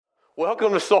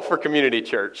Welcome to Sulphur Community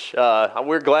Church.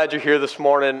 We're glad you're here this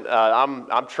morning.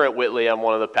 I'm Trent Whitley. I'm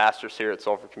one of the pastors here at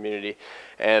Sulphur Community,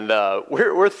 and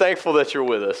we're thankful that you're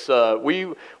with us.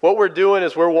 What we're doing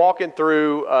is we're walking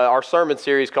through our sermon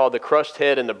series called "The Crushed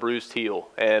Head and the Bruised Heel,"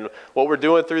 and what we're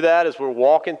doing through that is we're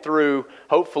walking through.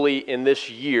 Hopefully, in this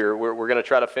year, we're going to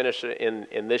try to finish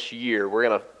in this year. We're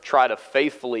going to try to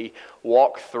faithfully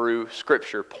walk through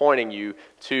Scripture, pointing you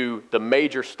to the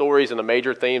major stories and the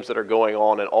major themes that are going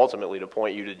on, and ultimately to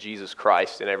point you to Jesus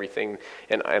Christ and everything,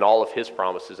 and all of His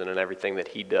promises and in everything that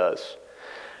He does.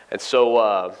 And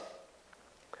so,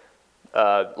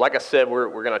 like I said,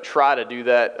 we're going to try to do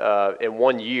that in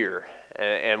 1 year.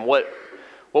 And what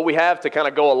we have to kind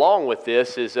of go along with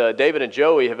this is David and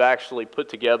Joey have actually put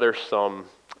together some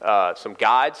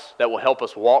guides that will help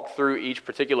us walk through each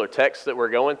particular text that we're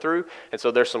going through. And so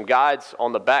there's some guides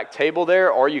on the back table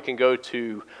there, or you can go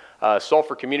to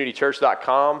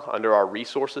sulphurcommunitychurch.com under our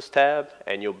resources tab,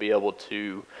 and you'll be able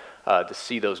to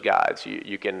see those guides.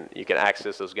 You can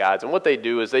access those guides. And what they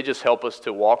do is they just help us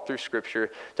to walk through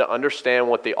Scripture, to understand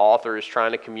what the author is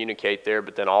trying to communicate there,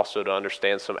 but then also to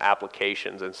understand some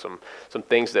applications and some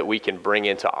things that we can bring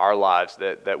into our lives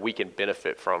that we can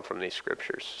benefit from these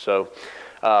Scriptures. So,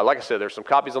 like I said, there's some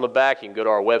copies on the back. You can go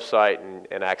to our website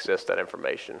and access that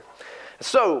information.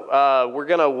 So, we're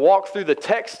going to walk through the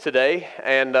text today,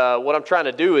 and what I'm trying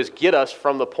to do is get us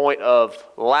from the point of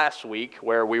last week,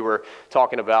 where we were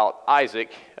talking about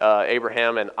Isaac,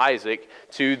 Abraham and Isaac,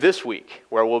 to this week,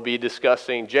 where we'll be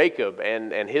discussing Jacob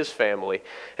and his family.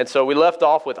 And so we left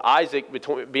off with Isaac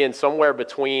being somewhere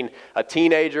between a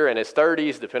teenager and his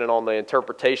 30s, depending on the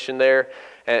interpretation there.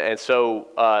 And so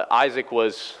Isaac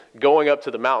was going up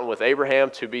to the mountain with Abraham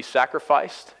to be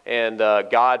sacrificed. And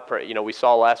God, we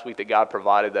saw last week that God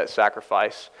provided that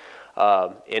sacrifice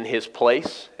in his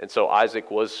place. And so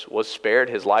Isaac was spared.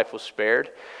 His life was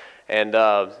spared. And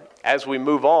as we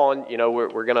move on,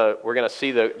 we're gonna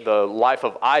see the life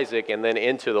of Isaac and then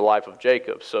into the life of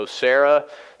Jacob. So Sarah,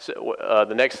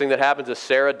 the next thing that happens is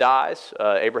Sarah dies.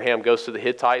 Abraham goes to the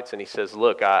Hittites and he says,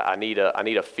 "Look, I need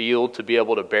a field to be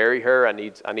able to bury her. I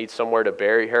need somewhere to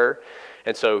bury her."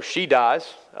 And so she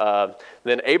dies.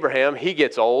 Then Abraham, he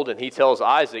gets old, and he tells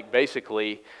Isaac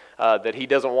basically that he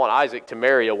doesn't want Isaac to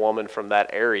marry a woman from that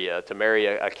area, to marry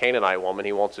a Canaanite woman.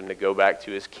 He wants him to go back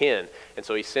to his kin. And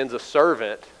so he sends a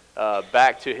servant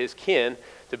back to his kin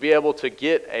to be able to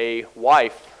get a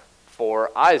wife for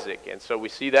Isaac. And so we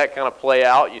see that kind of play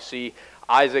out. You see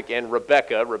Isaac and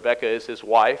Rebekah. Rebekah is his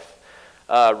wife.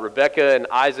 Rebekah and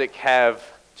Isaac have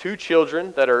 2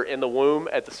 children that are in the womb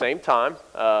at the same time.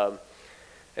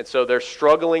 And so they're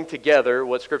struggling together.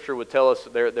 What Scripture would tell us,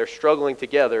 they're struggling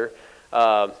together.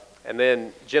 And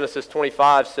then Genesis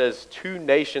 25 says, 2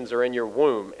 nations are in your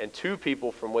womb, and 2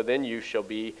 people from within you shall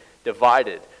be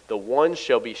divided. The one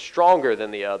shall be stronger than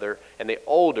the other, and the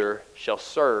older shall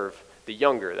serve the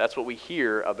younger. That's what we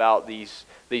hear about these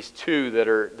 2 that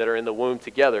are in the womb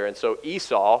together. And so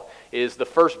Esau is the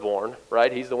firstborn,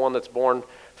 right? He's the one that's born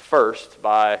first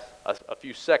by a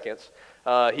few seconds.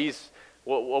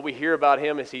 What we hear about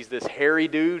him is he's this hairy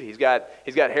dude. He's got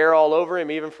hair all over him,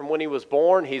 even from when he was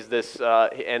born. He's this,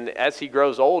 and as he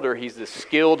grows older, he's this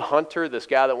skilled hunter. This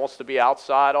guy that wants to be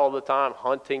outside all the time,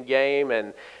 hunting game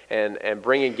and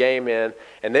bringing game in.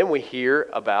 And then we hear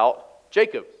about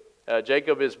Jacob.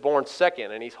 Jacob is born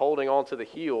second, and he's holding on to the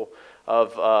heel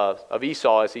of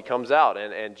Esau as he comes out.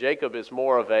 And Jacob is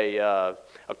more of a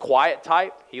quiet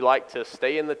type. He liked to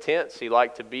stay in the tents. He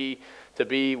liked to be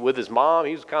with his mom.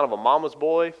 He was kind of a mama's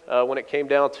boy when it came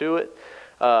down to it.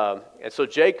 And so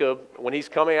Jacob, when he's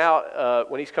coming out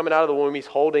of the womb, he's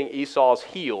holding Esau's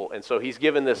heel, and so he's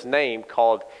given this name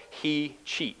called He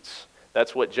Cheats.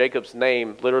 That's what Jacob's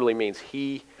name literally means.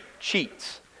 He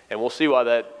cheats, and we'll see why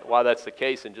that's the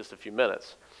case in just a few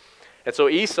minutes. And so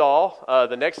Esau,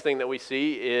 the next thing that we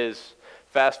see is,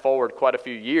 fast forward quite a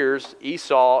few years,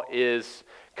 Esau is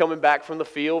coming back from the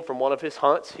field from one of his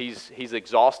hunts. He's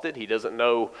exhausted. He doesn't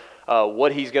know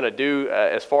what he's going to do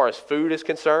as far as food is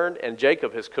concerned. And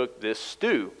Jacob has cooked this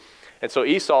stew. And so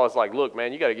Esau is like, "Look,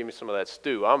 man, you got to give me some of that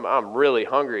stew. I'm really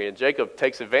hungry." And Jacob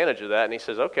takes advantage of that, and he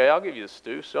says, "Okay, I'll give you the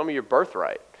stew. Show me your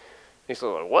birthright." And he's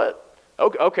like, "What?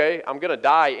 Okay, I'm going to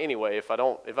die anyway if I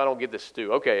don't get this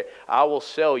stew. Okay, I will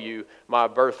sell you my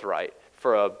birthright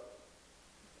for a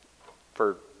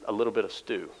little bit of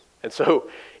stew." And so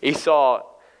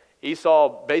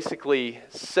Esau basically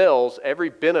sells every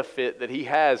benefit that he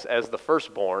has as the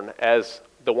firstborn, as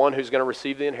the one who's going to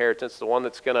receive the inheritance, the one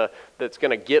that's going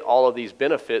to get all of these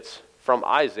benefits from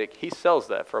Isaac. He sells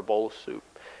that for a bowl of soup.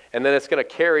 And then it's going to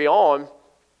carry on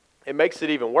it makes it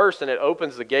even worse, and it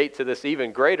opens the gate to this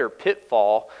even greater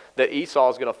pitfall that Esau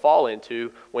is going to fall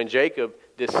into when Jacob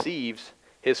deceives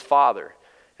his father.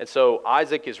 And so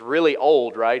Isaac is really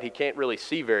old, right? He can't really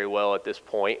see very well at this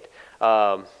point.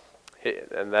 And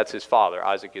that's his father.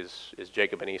 Isaac is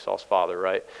Jacob and Esau's father,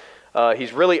 right?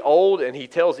 He's really old, and he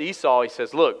tells Esau, he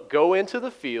says, look, go into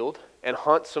the field and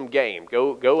hunt some game.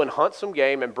 Go and hunt some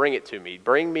game and bring it to me.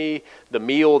 Bring me the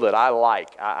meal that I like.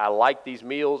 I like these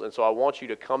meals, and so I want you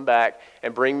to come back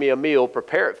and bring me a meal,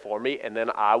 prepare it for me, and then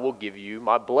I will give you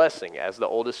my blessing. As the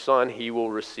oldest son, he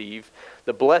will receive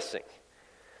the blessing.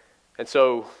 And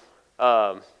so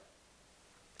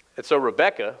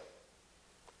Rebekah,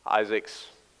 Isaac's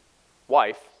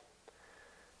wife,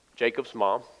 Jacob's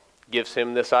mom, gives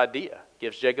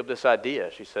Jacob this idea.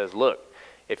 She says, look,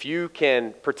 if you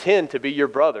can pretend to be your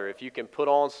brother, if you can put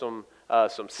on some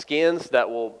skins that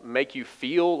will make you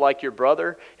feel like your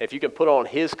brother, if you can put on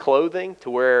his clothing to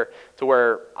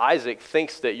where Isaac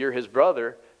thinks that you're his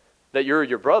brother, that you're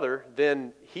your brother,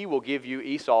 then he will give you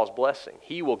Esau's blessing.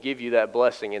 He will give you that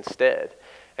blessing instead.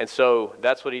 And so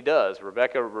that's what he does.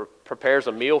 Rebekah prepares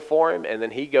a meal for him, and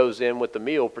then he goes in with the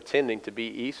meal pretending to be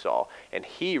Esau, and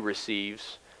he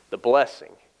receives the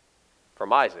blessing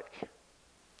from Isaac.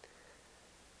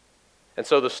 And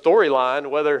so the storyline,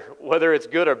 whether it's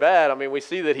good or bad, I mean, we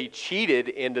see that he cheated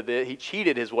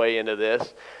his way into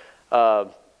this,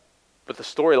 but the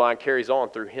storyline carries on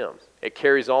through him. It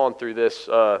carries on through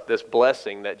this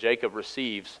blessing that Jacob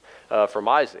receives from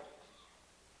Isaac.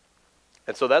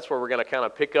 And so that's where we're going to kind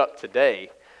of pick up today.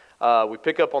 We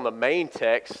pick up on the main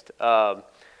text,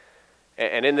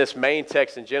 and in this main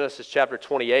text in Genesis chapter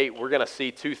 28, we're going to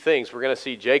see two things. We're going to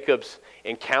see Jacob's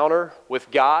encounter with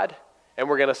God, and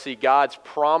we're going to see God's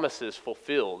promises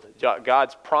fulfilled.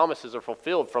 God's promises are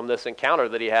fulfilled from this encounter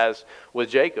that he has with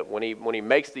Jacob. When he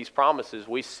makes these promises,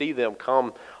 we see them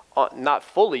come not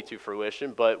fully to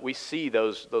fruition, but we see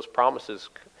those promises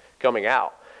coming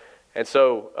out. And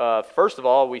so, first of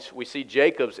all, we see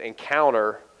Jacob's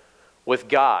encounter with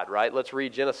God, right? Let's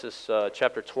read Genesis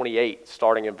chapter 28,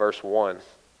 starting in verse 1.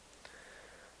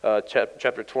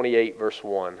 Chapter 28, verse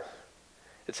 1.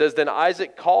 It says, Then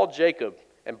Isaac called Jacob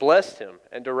and blessed him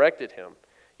and directed him.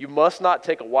 You must not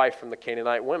take a wife from the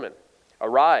Canaanite women.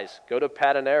 Arise, go to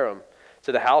Paddan Aram,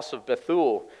 to the house of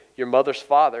Bethuel, your mother's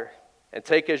father, and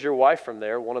take as your wife from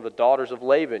there one of the daughters of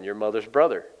Laban, your mother's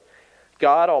brother.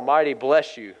 God Almighty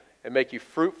bless you and make you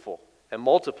fruitful and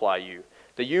multiply you,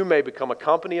 that you may become a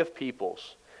company of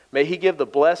peoples. May he give the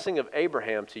blessing of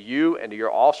Abraham to you and to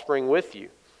your offspring with you,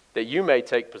 that you may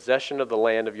take possession of the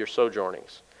land of your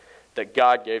sojournings, that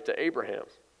God gave to Abraham.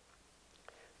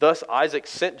 Thus Isaac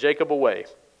sent Jacob away,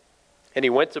 and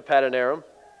he went to Paddan Aram,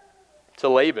 to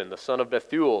Laban, the son of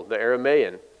Bethuel, the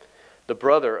Aramean, the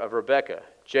brother of Rebekah,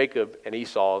 Jacob and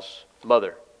Esau's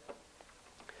mother.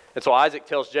 And so Isaac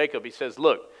tells Jacob, he says,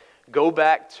 look, go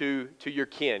back to your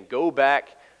kin, go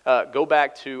back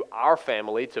to our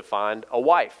family to find a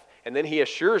wife. And then he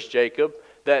assures Jacob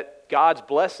that God's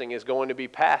blessing is going to be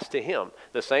passed to him.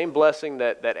 The same blessing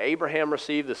that Abraham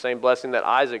received, the same blessing that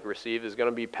Isaac received is going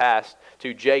to be passed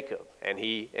to Jacob. And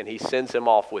he sends him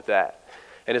off with that.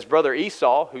 And his brother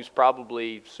Esau, who's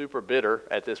probably super bitter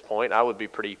at this point, I would be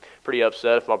pretty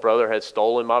upset if my brother had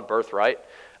stolen my birthright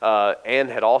and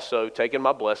had also taken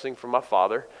my blessing from my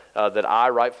father that I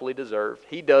rightfully deserved.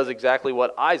 He does exactly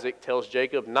what Isaac tells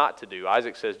Jacob not to do.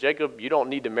 Isaac says, Jacob, you don't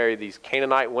need to marry these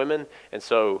Canaanite women. And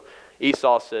so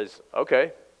Esau says,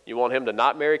 okay, you want him to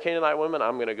not marry Canaanite women?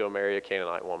 I'm going to go marry a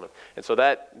Canaanite woman. And so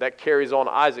that carries on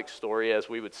Isaac's story, as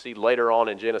we would see later on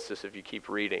in Genesis if you keep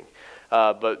reading.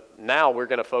 But now we're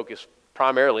going to focus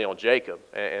primarily on Jacob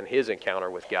and his encounter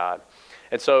with God.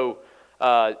 And so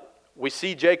we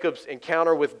see Jacob's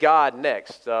encounter with God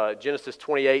next. Genesis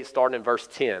 28, starting in verse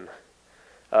 10.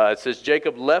 It says,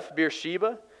 Jacob left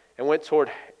Beersheba and went toward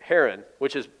Haran,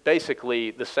 which is basically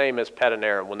the same as Paddan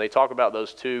Aram. When they talk about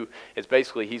those two, it's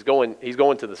basically he's going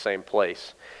to the same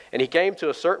place. And he came to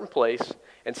a certain place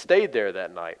and stayed there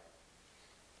that night,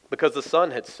 because the sun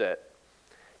had set.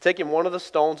 Taking one of the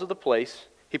stones of the place,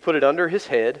 he put it under his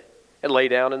head and lay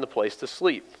down in the place to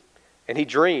sleep. And he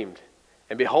dreamed,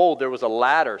 and behold, there was a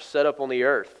ladder set up on the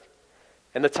earth,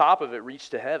 and the top of it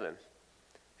reached to heaven.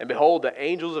 And behold, the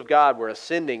angels of God were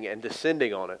ascending and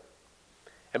descending on it.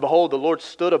 And behold, the Lord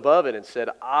stood above it and said,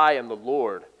 I am the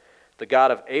Lord, the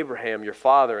God of Abraham your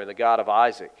father and the God of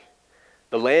Isaac.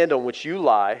 The land on which you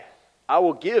lie, I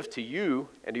will give to you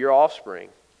and to your offspring.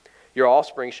 Your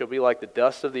offspring shall be like the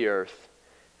dust of the earth,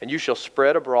 and you shall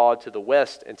spread abroad to the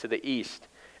west and to the east,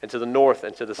 and to the north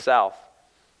and to the south.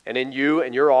 And in you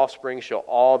and your offspring shall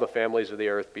all the families of the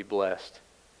earth be blessed.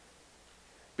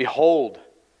 Behold,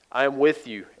 I am with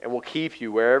you and will keep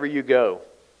you wherever you go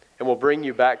and will bring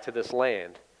you back to this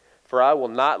land. For I will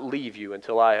not leave you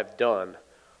until I have done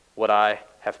what I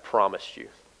have promised you.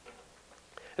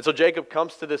 And so Jacob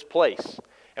comes to this place,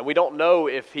 and we don't know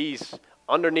if he's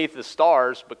underneath the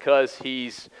stars because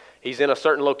he's in a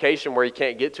certain location where he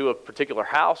can't get to a particular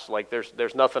house, like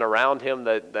there's nothing around him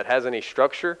that has any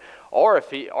structure, or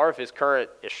if his current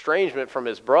estrangement from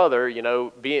his brother,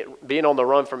 being on the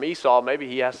run from Esau, maybe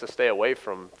he has to stay away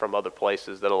from other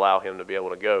places that allow him to be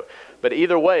able to go. But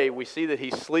either way, we see that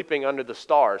he's sleeping under the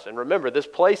stars. And remember, this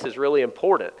place is really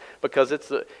important because it's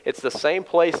the same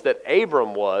place that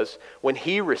Abram was when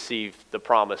he received the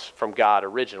promise from God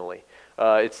originally.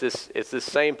 It's this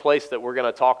same place that we're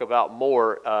going to talk about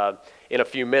more in a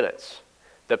few minutes,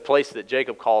 the place that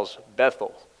Jacob calls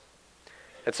Bethel.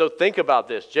 And so think about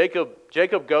this.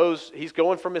 Jacob goes, he's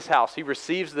going from his house. He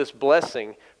receives this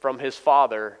blessing from his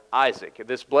father, Isaac.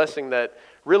 This blessing that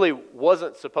really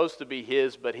wasn't supposed to be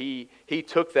his, but he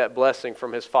took that blessing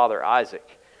from his father, Isaac.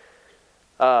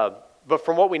 But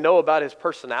from what we know about his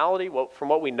personality, from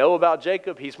what we know about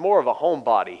Jacob, he's more of a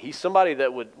homebody. He's somebody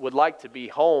that would like to be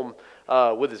home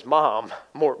with his mom,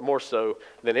 more so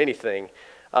than anything.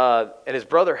 And his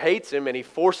brother hates him and he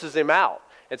forces him out.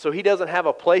 And so he doesn't have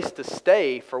a place to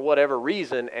stay for whatever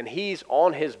reason, and he's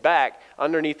on his back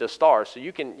underneath the stars. So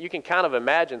you can kind of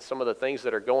imagine some of the things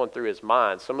that are going through his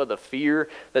mind, some of the fear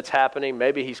that's happening.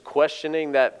 Maybe he's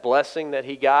questioning that blessing that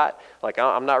he got. Like,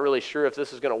 I'm not really sure if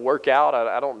this is going to work out.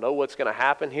 I don't know what's going to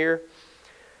happen here.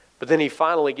 But then he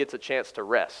finally gets a chance to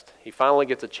rest. He finally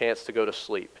gets a chance to go to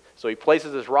sleep. So he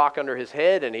places his rock under his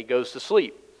head and he goes to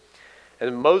sleep.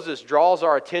 And Moses draws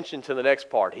our attention to the next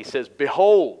part. He says,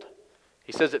 behold.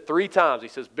 He says it 3 times. He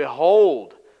says,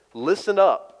 behold, listen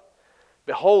up.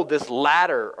 Behold, this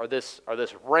ladder or this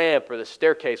ramp or this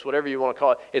staircase, whatever you want to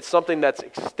call it, it's something that's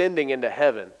extending into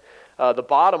heaven. The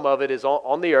bottom of it is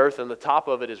on the earth, and the top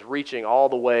of it is reaching all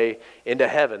the way into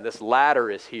heaven. This ladder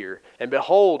is here. And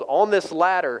behold, on this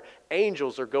ladder,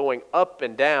 angels are going up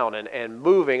and down and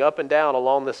moving up and down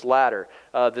along this ladder,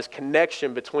 this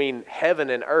connection between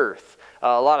heaven and earth.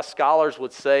 A lot of scholars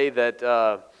would say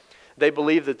that they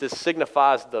believe that this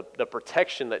signifies the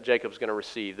protection that Jacob's going to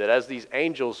receive, that as these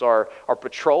angels are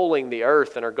patrolling the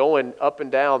earth and are going up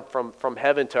and down from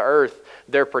heaven to earth,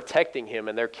 they're protecting him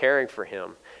and they're caring for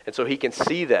him. And so he can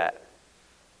see that.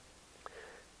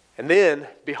 And then,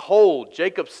 behold,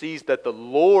 Jacob sees that the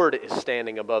Lord is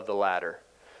standing above the ladder.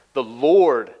 The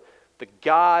Lord, the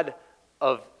God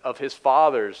of his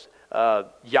fathers,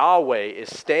 Yahweh,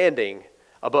 is standing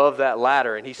above that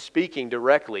ladder, and he's speaking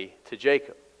directly to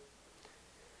Jacob.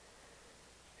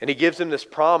 And he gives him this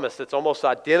promise that's almost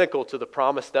identical to the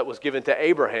promise that was given to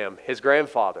Abraham, his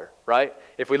grandfather, right?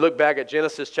 If we look back at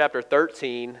Genesis chapter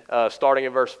 13, starting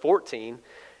in verse 14,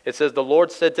 it says, the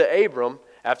Lord said to Abram,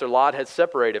 after Lot had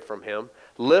separated from him,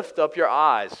 lift up your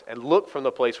eyes and look from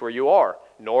the place where you are,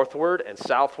 northward and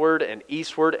southward and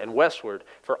eastward and westward.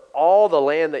 For all the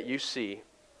land that you see,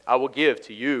 I will give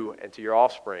to you and to your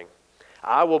offspring.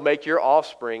 I will make your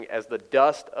offspring as the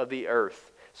dust of the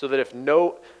earth, so that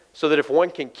if one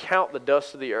can count the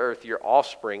dust of the earth, your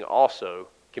offspring also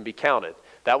can be counted.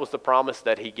 That was the promise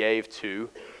that he gave to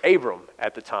Abram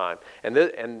at the time.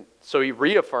 And so he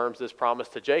reaffirms this promise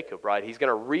to Jacob, right? He's going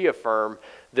to reaffirm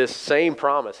this same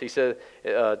promise. He said,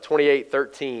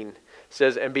 28:13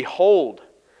 says, and behold,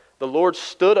 the Lord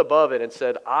stood above it and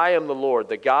said, I am the Lord,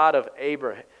 the God of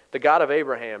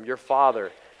Abraham, your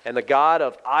father, and the God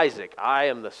of Isaac.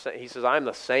 He says, I am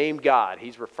the same God.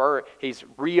 He's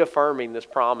reaffirming this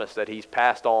promise that he's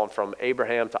passed on from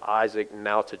Abraham to Isaac and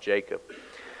now to Jacob.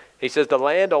 He says, the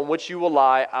land on which you will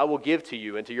lie, I will give to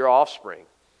you and to your offspring.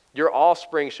 Your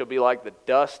offspring shall be like the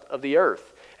dust of the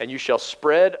earth, and you shall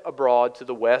spread abroad to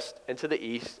the west and to the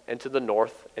east and to the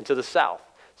north and to the south.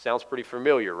 Sounds pretty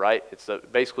familiar, right? It's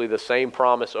basically the same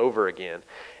promise over again.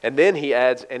 And then he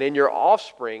adds, and in your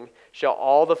offspring shall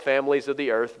all the families of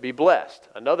the earth be blessed.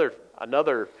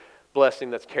 Another blessing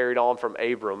that's carried on from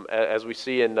Abram, as we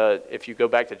see if you go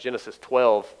back to Genesis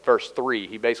 12, verse 3,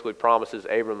 he basically promises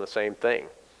Abram the same thing.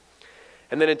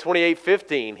 And then in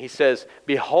 28:15, he says,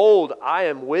 behold, I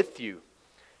am with you,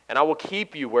 and I will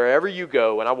keep you wherever you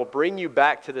go, and I will bring you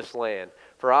back to this land.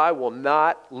 For I will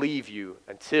not leave you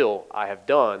until I have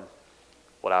done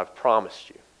what I've promised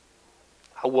you.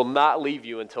 I will not leave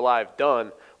you until I have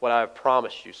done what I have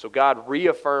promised you. So God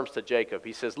reaffirms to Jacob.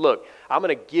 He says, look, I'm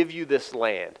going to give you this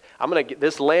land.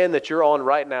 This land that you're on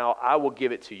right now, I will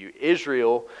give it to you.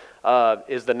 Israel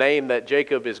is the name that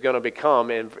Jacob is going to become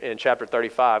in chapter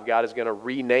 35. God is going to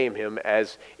rename him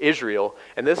as Israel.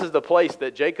 And this is the place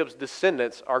that Jacob's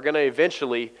descendants are going to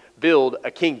eventually build a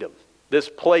kingdom. This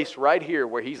place right here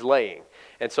where he's laying.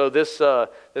 And so this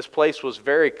place was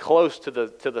very close to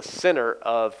the center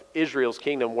of Israel's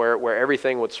kingdom where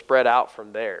everything would spread out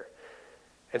from there.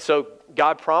 And so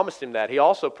God promised him that. He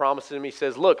also promised him, he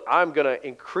says, look, I'm going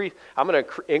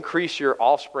to increase your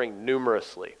offspring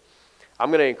numerously.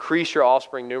 I'm going to increase your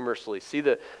offspring numerously. See,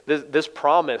 this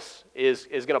promise is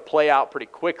going to play out pretty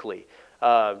quickly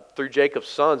through Jacob's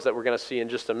sons that we're going to see in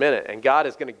just a minute. And God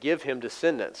is going to give him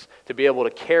descendants to be able to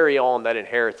carry on that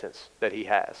inheritance that he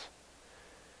has.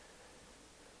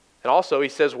 And also he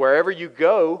says, wherever you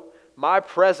go, my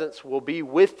presence will be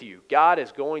with you. God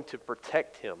is going to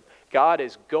protect him. God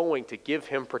is going to give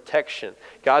him protection.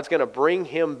 God's going to bring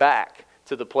him back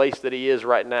to the place that he is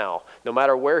right now. No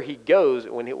matter where he goes,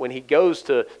 when he goes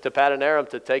to Paddan Aram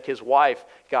to take his wife,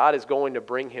 God is going to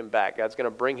bring him back. God's going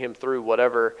to bring him through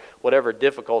whatever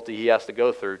difficulty he has to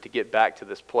go through to get back to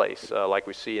this place. Like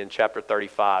we see in chapter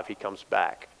 35, he comes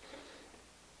back.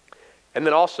 And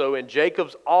then also in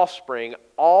Jacob's offspring,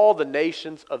 all the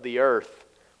nations of the earth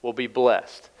will be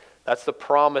blessed. That's the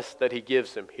promise that he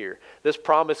gives him here. This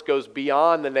promise goes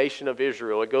beyond the nation of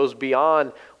Israel. It goes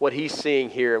beyond what he's seeing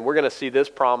here. And we're going to see this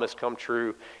promise come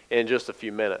true in just a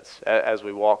few minutes as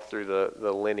we walk through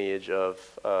the lineage of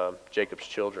Jacob's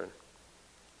children.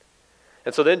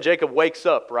 And so then Jacob wakes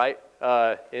up, right?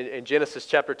 In Genesis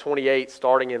chapter 28,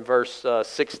 starting in verse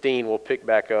 16, we'll pick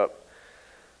back up.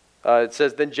 It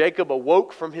says, then Jacob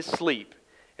awoke from his sleep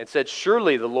and said,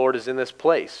 surely the Lord is in this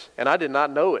place, and I did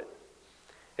not know it.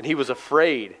 And he was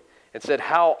afraid and said,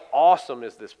 how awesome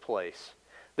is this place?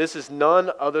 This is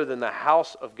none other than the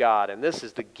house of God, and this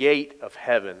is the gate of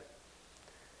heaven.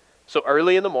 So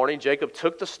early in the morning, Jacob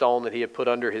took the stone that he had put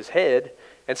under his head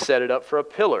and set it up for a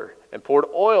pillar and poured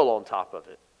oil on top of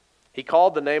it. He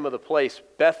called the name of the place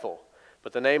Bethel,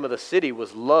 but the name of the city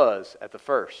was Luz at the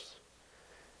first.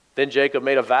 Then Jacob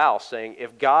made a vow, saying,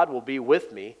 if God will be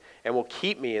with me and will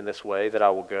keep me in this way that I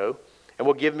will go, and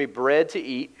will give me bread to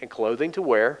eat and clothing to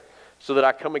wear, so that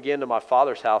I come again to my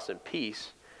father's house in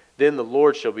peace, then the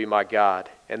Lord shall be my God,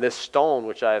 and this stone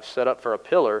which I have set up for a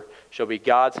pillar shall be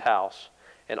God's house,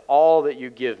 and all that you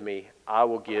give me I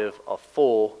will give a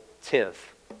full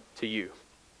tenth to you.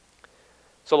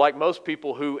 So like most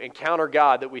people who encounter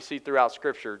God that we see throughout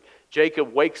Scripture,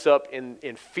 Jacob wakes up in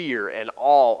fear and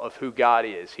awe of who God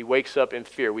is. He wakes up in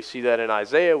fear. We see that in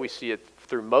Isaiah. We see it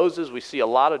through Moses. We see a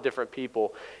lot of different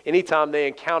people. Anytime they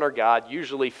encounter God,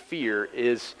 usually fear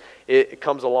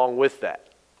comes along with that.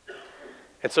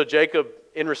 And so Jacob,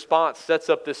 in response, sets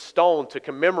up this stone to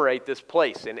commemorate this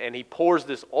place, and he pours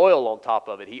this oil on top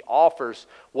of it. He offers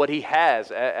what he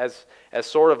has as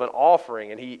sort of an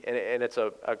offering, and it's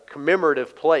a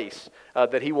commemorative place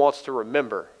that he wants to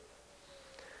remember.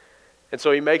 And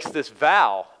so he makes this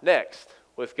vow next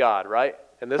with God, right?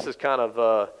 And this is kind of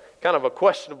a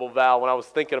questionable vow when I was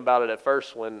thinking about it at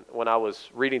first when I was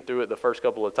reading through it the first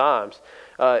couple of times.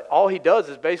 All he does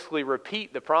is basically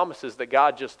repeat the promises that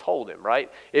God just told him, right?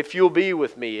 If you'll be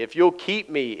with me, if you'll keep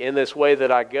me in this way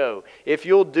that I go, if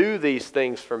you'll do these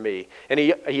things for me. And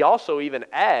he also even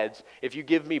adds, if you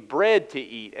give me bread to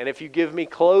eat and if you give me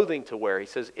clothing to wear. He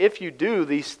says, if you do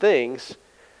these things,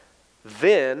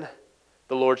 then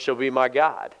the Lord shall be my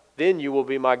God. Then you will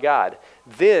be my God.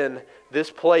 Then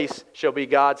this place shall be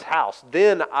God's house.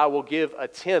 Then I will give a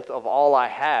tenth of all I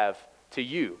have to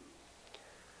you.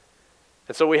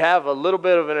 And so we have a little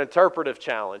bit of an interpretive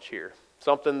challenge here.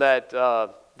 Something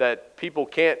that people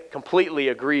can't completely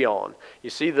agree on. You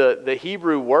see, the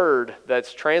Hebrew word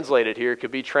that's translated here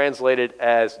could be translated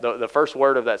as, the first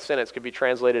word of that sentence could be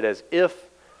translated as if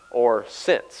or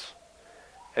since.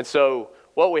 And so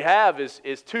what we have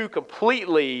is two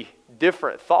completely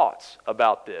different thoughts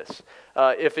about this.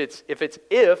 If it's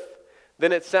if,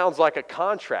 then it sounds like a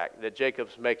contract that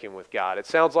Jacob's making with God. It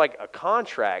sounds like a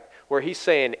contract where he's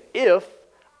saying, if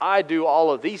I do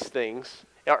all of these things,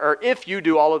 or if you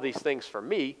do all of these things for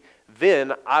me,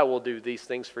 then I will do these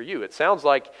things for you. It sounds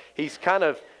like he's kind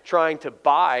of trying to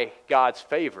buy God's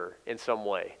favor in some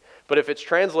way. But if it's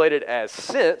translated as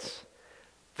since,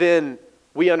 then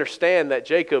we understand that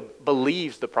Jacob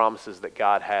believes the promises that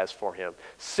God has for him.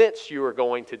 Since you are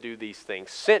going to do these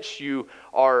things, since you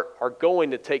are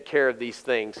going to take care of these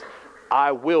things,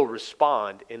 I will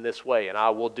respond in this way and I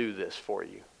will do this for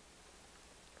you.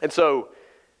 And so,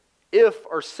 if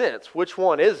or since, which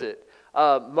one is it?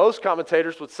 Most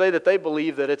commentators would say that they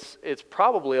believe that it's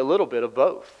probably a little bit of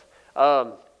both.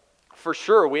 For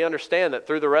sure, we understand that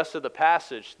through the rest of the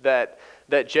passage that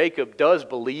Jacob does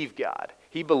believe God.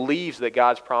 He believes that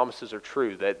God's promises are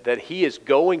true, that he is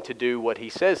going to do what he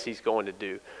says he's going to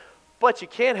do. But you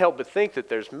can't help but think that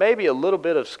there's maybe a little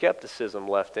bit of skepticism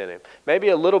left in him. Maybe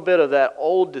a little bit of that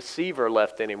old deceiver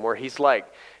left in him where he's like,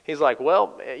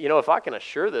 well, if I can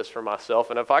assure this for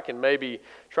myself and if I can maybe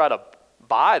try to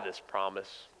buy this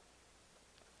promise,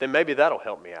 then maybe that'll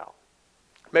help me out.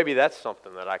 Maybe that's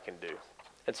something that I can do.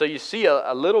 And so you see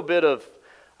a little bit of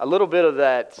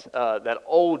that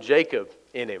old Jacob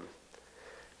in him.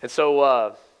 And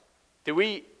so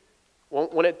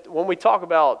when we talk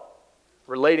about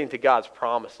relating to God's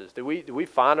promises, do we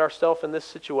find ourselves in this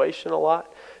situation a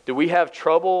lot? Do we have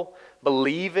trouble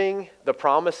believing the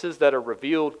promises that are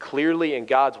revealed clearly in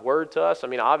God's word to us? I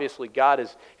mean, obviously God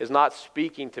is not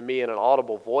speaking to me in an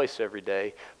audible voice every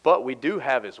day, but we do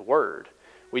have his word.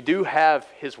 We do have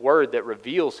his word that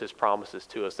reveals his promises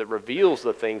to us, that reveals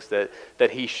the things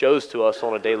that he shows to us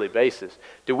on a daily basis.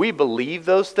 Do we believe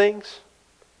those things?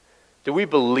 Do we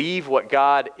believe what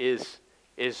God is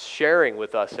sharing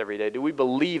with us every day? Do we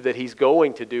believe that he's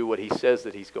going to do what he says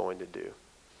that he's going to do?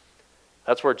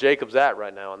 That's where Jacob's at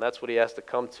right now, and that's what he has to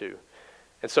come to.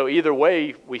 And so either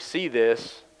way we see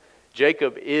this,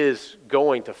 Jacob is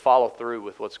going to follow through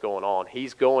with what's going on.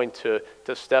 He's going to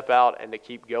step out and to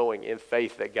keep going in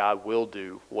faith that God will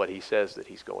do what he says that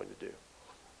he's going to do.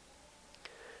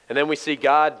 And then we see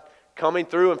God coming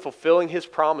through and fulfilling his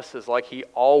promises like he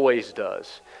always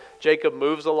does. Jacob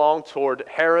moves along toward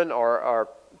Haran or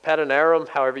Paddan Aram,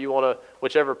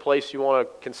 whichever place you want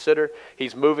to consider.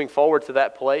 He's moving forward to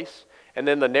that place. And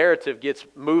then the narrative gets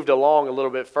moved along a little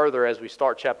bit further as we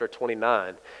start chapter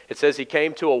 29. It says he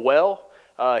came to a well.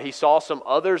 He saw some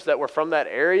others that were from that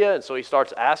area, and so he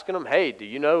starts asking them, "Hey, do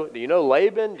you know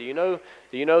Laban? Do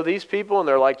you know these people?" And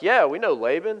they're like, "Yeah, we know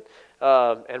Laban."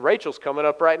 And Rachel's coming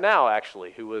up right now,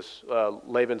 actually, who was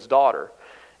Laban's daughter.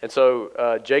 And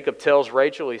so Jacob tells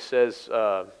Rachel, he says,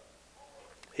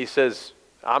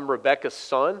 "I'm Rebekah's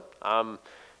son. I'm,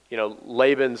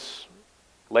 Laban's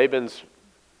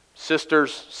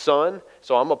sister's son,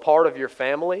 so I'm a part of your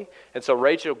family." And so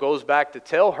Rachel goes back to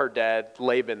tell her dad,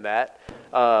 Laban, that,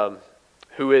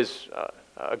 who is,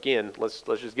 again, let's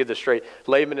just get this straight.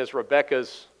 Laban is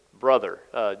Rebekah's brother,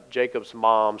 Jacob's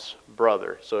mom's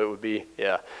brother. So it would be,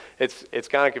 it's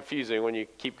kind of confusing when you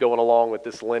keep going along with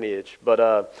this lineage.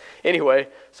 But anyway,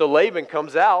 so Laban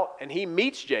comes out and he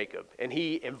meets Jacob and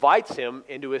he invites him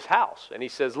into his house. And he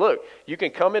says, "Look, you can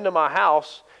come into my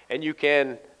house and you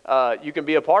can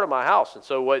be a part of my house." And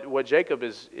so what Jacob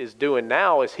is doing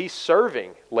now is he's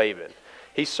serving Laban.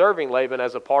 He's serving Laban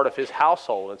as a part of his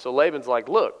household. And so Laban's like,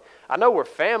 "Look, I know we're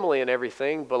family and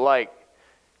everything, but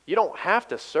you don't have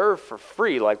to serve for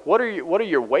free. What are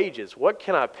your wages? What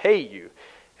can I pay you?"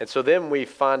 And so then we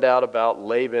find out about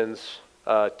Laban's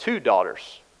two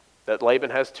daughters, that Laban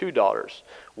has two daughters.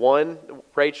 One,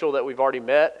 Rachel, that we've already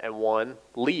met, and one,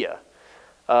 Leah.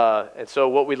 And so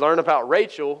what we learn about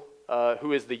Rachel,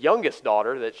 who is the youngest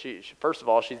daughter, that first of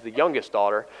all, she's the youngest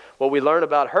daughter. What we learn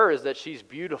about her is that she's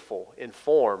beautiful in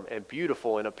form and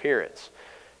beautiful in appearance.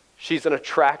 She's an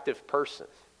attractive person.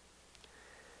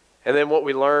 And then what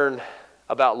we learn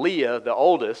about Leah, the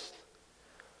oldest,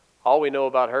 all we know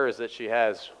about her is that she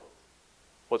has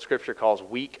what Scripture calls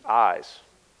weak eyes,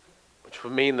 which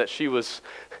would mean that she was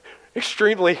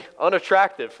extremely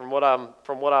unattractive from what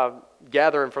I'm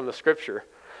gathering from the Scripture.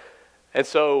 And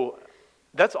so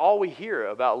that's all we hear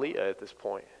about Leah at this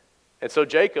point. And so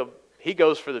Jacob, he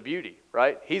goes for the beauty,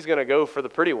 right? He's going to go for the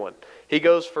pretty one. He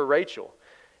goes for Rachel.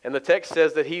 And the text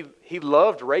says that he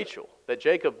loved Rachel, that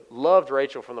Jacob loved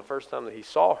Rachel from the first time that he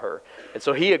saw her. And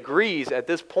so he agrees at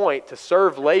this point to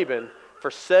serve Laban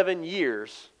for 7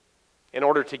 years in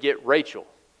order to get Rachel.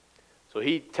 So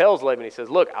he tells Laban, he says,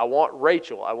 "Look, I want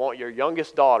Rachel. I want your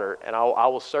youngest daughter, and I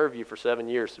will serve you for 7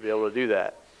 years to be able to do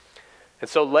that." And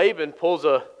so Laban pulls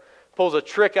a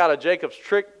trick out of Jacob's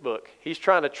trick book. He's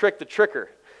trying to trick the tricker.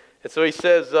 And so he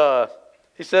says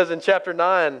in chapter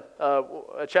 29,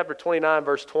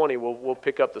 verse 20, we'll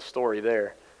pick up the story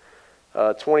there.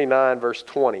 29, verse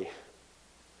 20.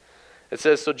 It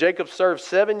says, "So Jacob served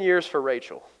 7 years for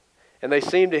Rachel, and they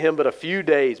seemed to him but a few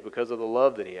days because of the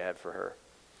love that he had for her.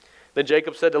 Then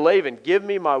Jacob said to Laban, 'Give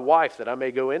me my wife that I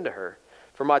may go into her,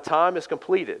 for my time is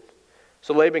completed.'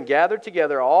 So Laban gathered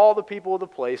together all the people of the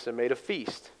place and made a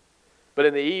feast. But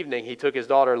in the evening he took his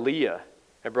daughter Leah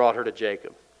and brought her to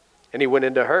Jacob, and he went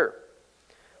into her.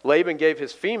 Laban gave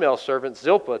his female servant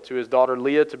Zilpah to his daughter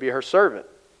Leah to be her servant.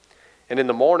 And in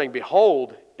the morning,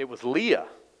 behold, it was Leah.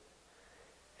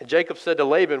 And Jacob said to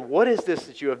Laban, "What is this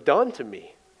that you have done to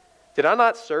me? Did I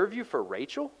not serve you for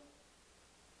Rachel?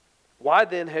 Why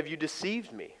then have you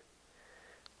deceived me?"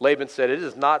 Laban said, "It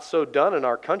is not so done in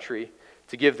our country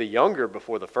to give the younger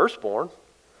before the firstborn.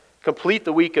 Complete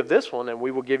the week of this one, and we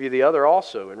will give you the other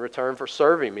also in return for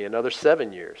serving me another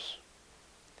 7 years."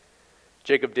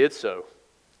 Jacob did so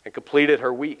and completed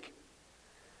her week.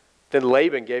 Then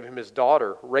Laban gave him his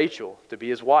daughter Rachel to be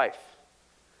his wife.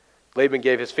 Laban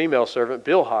gave his female servant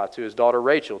Bilhah to his daughter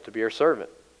Rachel to be her servant.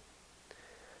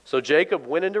 So Jacob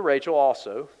went into Rachel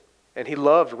also, and he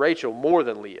loved Rachel more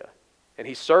than Leah, and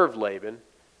he served Laban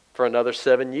for another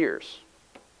 7 years.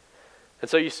 And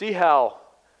so you see how,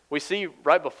 we see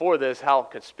right before this how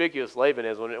conspicuous Laban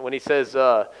is when he says,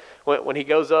 when he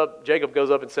goes up, Jacob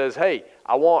goes up and says, "Hey,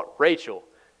 I want Rachel."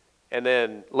 And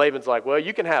then Laban's like, "Well,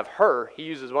 you can have her." He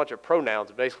uses a bunch of pronouns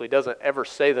and basically doesn't ever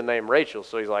say the name Rachel.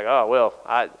 So he's like, "Oh, well,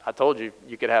 I told you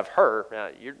you could have her.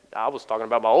 I was talking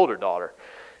about my older daughter."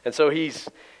 And so he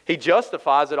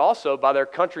justifies it also by their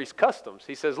country's customs.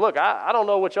 He says, "Look, I don't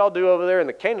know what y'all do over there in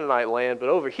the Canaanite land, but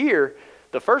over here,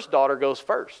 the first daughter goes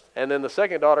first, and then the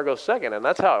second daughter goes second, and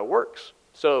that's how it works.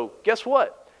 So guess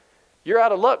what? You're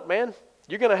out of luck, man.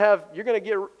 You're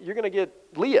gonna get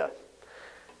Leah."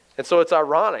 And so it's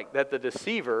ironic that the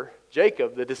deceiver,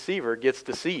 Jacob, the deceiver, gets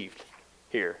deceived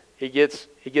here. He gets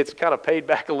kind of paid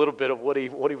back a little bit of what he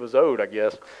was owed, I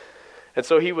guess. And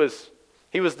so he was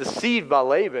deceived by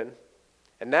Laban,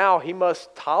 and now he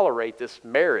must tolerate this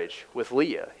marriage with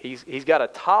Leah. He's got to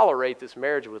tolerate this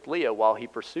marriage with Leah while he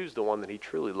pursues the one that he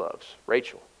truly loves,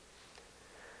 Rachel.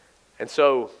 And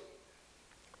so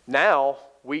now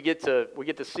we get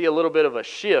to see a little bit of a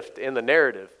shift in the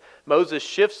narrative. Moses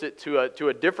shifts it to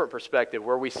a different perspective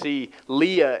where we see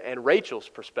Leah and Rachel's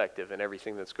perspective and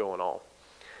everything that's going on.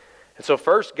 And so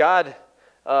first, God,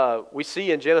 we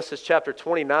see in Genesis chapter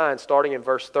 29, starting in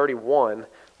verse 31.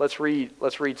 Let's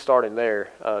read starting there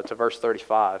to verse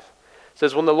 35. It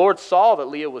says, "When the Lord saw that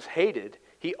Leah was hated,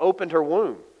 he opened her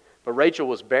womb, but Rachel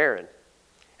was barren.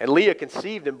 And Leah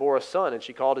conceived and bore a son, and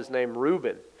she called his name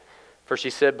Reuben. For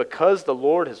she said, 'Because the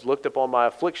Lord has looked upon my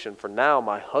affliction, for now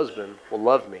my husband will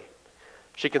love me.'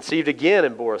 She conceived again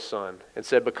and bore a son, and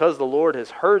said, 'Because the Lord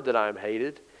has heard that I am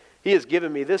hated, he has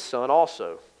given me this son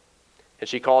also.' And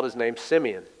she called his name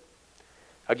Simeon.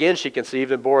 Again she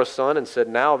conceived and bore a son, and said,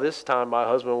 'Now this time my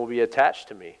husband will be attached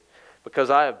to me, because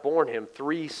I have borne him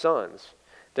 3 sons.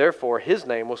 Therefore his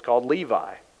name was called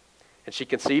Levi.' And she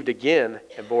conceived again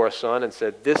and bore a son, and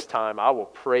said, 'This time I will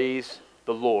praise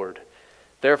the Lord.'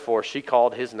 Therefore she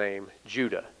called his name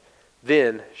Judah.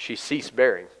 Then she ceased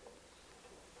bearing."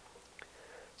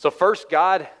 So first,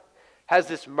 God has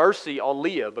this mercy on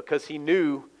Leah because he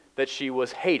knew that she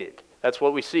was hated. That's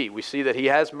what we see. We see that he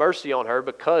has mercy on her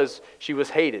because she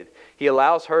was hated. He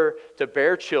allows her to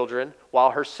bear children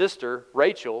while her sister,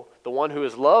 Rachel, the one who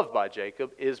is loved by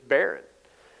Jacob, is barren.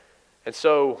 And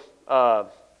so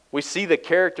we see the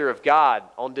character of God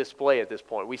on display at this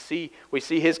point. We see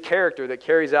his character that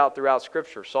carries out throughout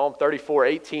Scripture. Psalm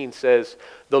 34:18 says,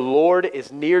 "The Lord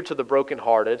is near to the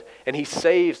brokenhearted, and he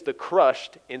saves the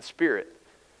crushed in spirit."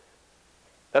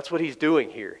 That's what he's doing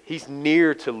here. He's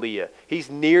near to Leah. He's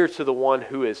near to the one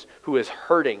who is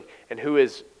hurting and who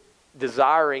is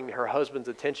desiring her husband's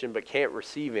attention but can't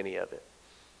receive any of it.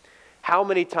 How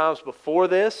many times before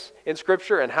this in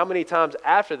Scripture and how many times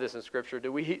after this in Scripture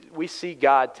do we see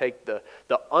God take the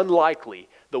unlikely,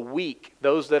 the weak,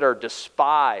 those that are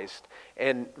despised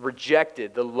and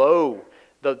rejected, the low,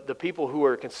 the people who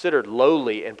are considered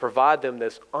lowly, and provide them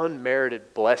this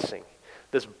unmerited blessing,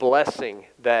 this blessing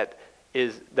that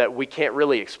we can't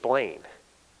really explain.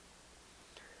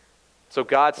 So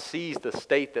God sees the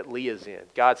state that Leah's in.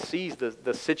 God sees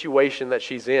the situation that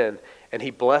she's in, and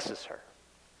he blesses her.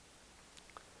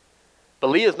 But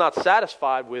Leah's not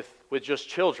satisfied with just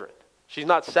children. She's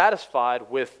not satisfied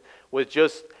with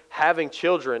just having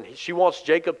children. She wants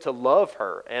Jacob to love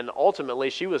her, and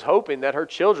ultimately she was hoping that her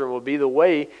children would be the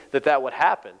way that would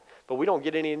happen. But we don't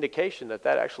get any indication that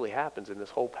actually happens in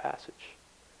this whole passage.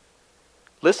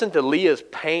 Listen to Leah's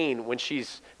pain when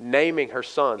she's naming her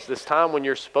sons. This time when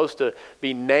you're supposed to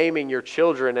be naming your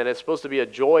children and it's supposed to be a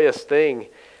joyous thing,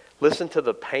 listen to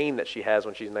the pain that she has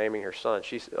when she's naming her son.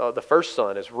 The first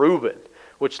son is Reuben,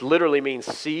 which literally means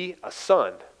see a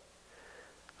son.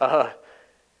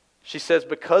 She says,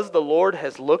 "Because the Lord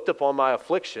has looked upon my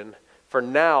affliction, for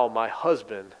now my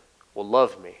husband will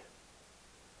love me."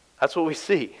 That's what we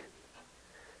see.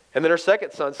 And then her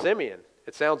second son, Simeon.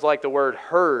 It sounds like the word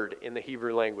heard in the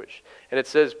Hebrew language. And it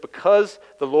says, "Because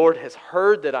the Lord has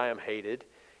heard that I am hated,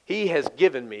 he has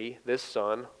given me this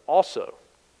son also."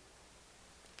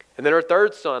 And then her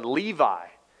third son, Levi.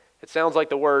 It sounds like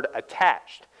the word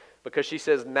attached, because she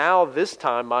says, now this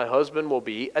time my husband will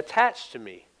be attached to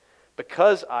me,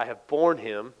 because I have borne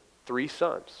him 3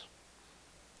 sons.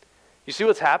 You see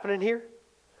what's happening here?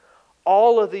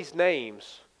 All of these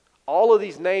names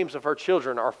of her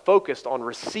children are focused on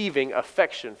receiving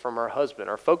affection from her husband,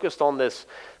 are focused on this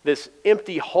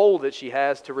empty hole that she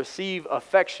has to receive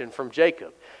affection from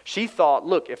Jacob. She thought,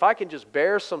 look, if I can just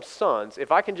bear some sons,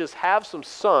 if I can just have some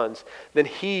sons, then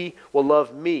he will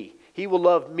love me. He will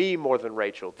love me more than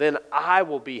Rachel. Then I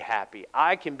will be happy.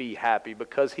 I can be happy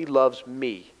because he loves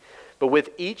me. But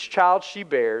with each child she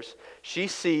bears, she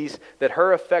sees that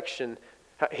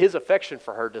his affection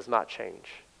for her does not change.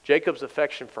 Jacob's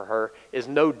affection for her is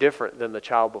no different than the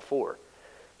child before.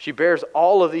 She bears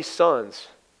all of these sons,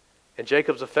 and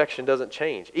Jacob's affection doesn't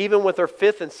change. Even with her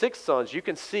 5th and 6th sons, you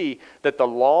can see that the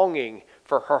longing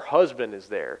for her husband is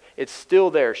there. It's still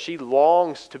there. She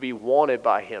longs to be wanted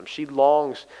by him. She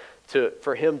longs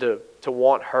for him to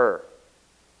want her.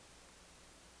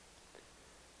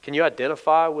 Can you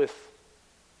identify with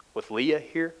Leah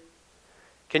here?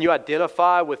 Can you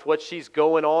identify with what she's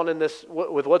going on in this,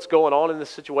 with what's going on in this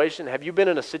situation? Have you been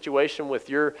in a situation with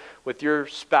your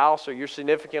spouse or your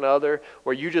significant other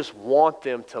where you just want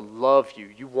them to love you?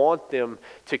 You want them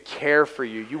to care for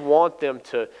you. You want them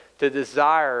to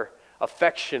desire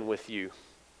affection with you,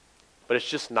 but it's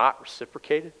just not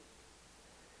reciprocated?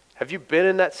 Have you been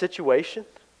in that situation?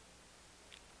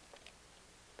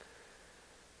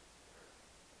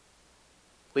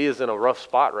 Leah's in a rough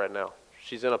spot right now.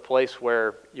 She's in a place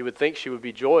where you would think she would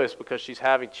be joyous because she's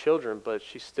having children, but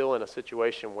she's still in a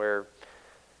situation where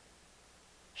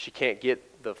she can't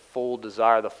get the full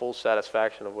desire, the full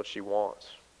satisfaction of what she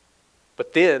wants.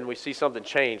 But then we see something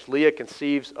change. Leah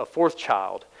conceives a 4th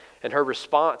child, and her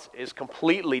response is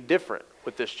completely different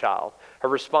with this child. Her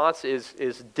response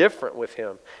is different with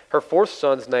him. Her 4th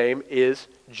son's name is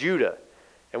Judah.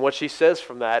 And what she says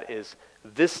from that is,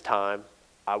 this time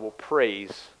I will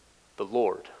praise the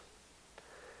Lord.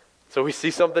 So we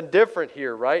see something different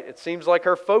here, right? It seems like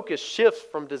her focus shifts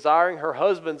from desiring her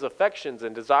husband's affections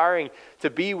and desiring to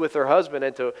be with her husband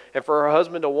and for her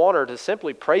husband to want her, to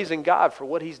simply praising God for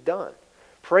what he's done,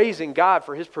 praising God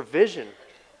for his provision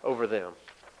over them.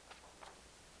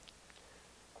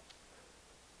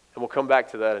 And we'll come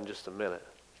back to that in just a minute.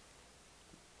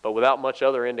 But without much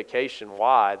other indication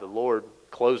why, the Lord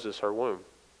closes her womb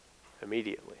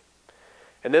immediately.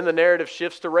 And then the narrative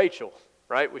shifts to Rachel.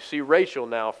 Right? We see Rachel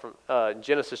now from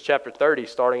Genesis chapter 30,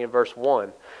 starting in verse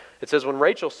 1. It says, when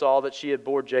Rachel saw that she had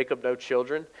borne Jacob no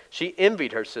children, she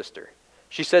envied her sister.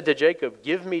 She said to Jacob,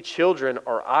 give me children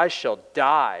or I shall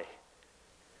die.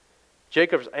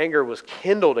 Jacob's anger was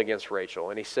kindled against Rachel,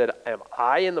 and he said, am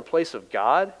I in the place of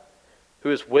God, who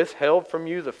has withheld from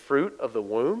you the fruit of the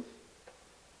womb?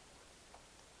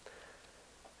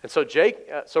 And so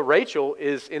Rachel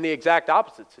is in the exact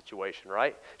opposite situation,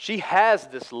 right? She has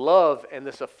this love and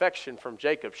this affection from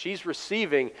Jacob. She's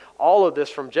receiving all of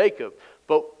this from Jacob,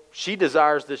 but she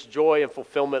desires this joy and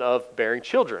fulfillment of bearing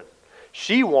children.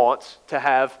 She wants to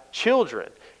have children.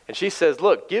 And she says,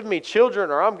 look, give me children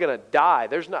or I'm going to die.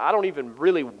 I don't even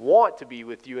really want to be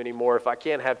with you anymore if I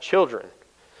can't have children.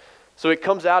 So it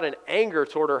comes out in anger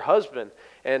toward her husband,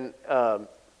 and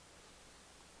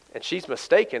she's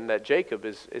mistaken that Jacob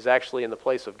is actually in the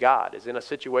place of God, is in a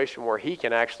situation where he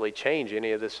can actually change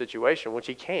any of this situation, which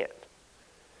he can't.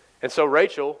 And so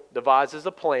Rachel devises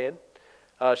a plan.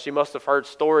 She must have heard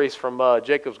stories from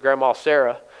Jacob's grandma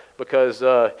Sarah, because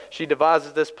she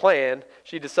devises this plan.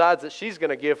 She decides that she's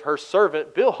going to give her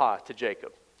servant Bilhah to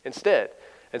Jacob instead.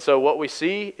 And so what we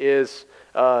see is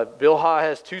Bilhah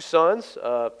has 2 sons.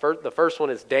 The first one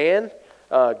is Dan.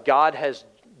 God has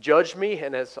judged me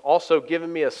and has also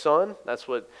given me a son. That's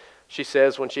what she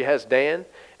says when she has Dan.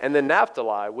 And then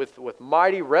Naphtali, with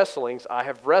mighty wrestlings, I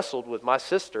have wrestled with my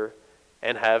sister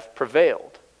and have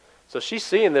prevailed. So she's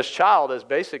seeing this child as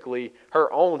basically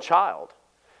her own child.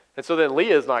 And so then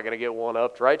Leah's not going to get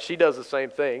one-upped, right? She does the same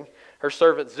thing. Her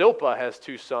servant Zilpah has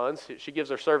 2 sons. She gives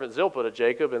her servant Zilpah to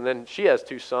Jacob, and then she has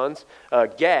 2 sons.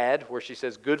 Gad, where she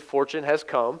says, good fortune has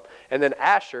come. And then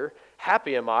Asher,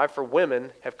 happy am I, for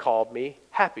women have called me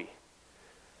happy.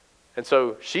 And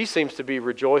so she seems to be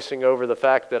rejoicing over the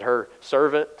fact that her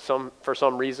servant, for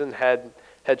some reason, had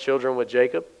children with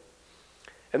Jacob.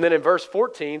 And then in verse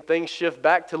 14, things shift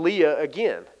back to Leah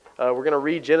again. We're going to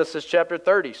read Genesis chapter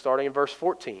 30, starting in verse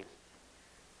 14.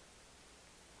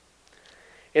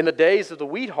 In the days of the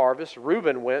wheat harvest,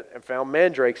 Reuben went and found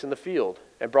mandrakes in the field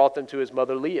and brought them to his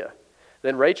mother Leah.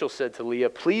 Then Rachel said to Leah,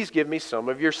 please give me some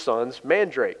of your son's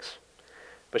mandrakes.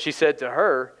 But she said to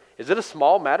her, is it a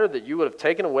small matter that you would have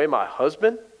taken away my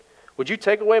husband? Would you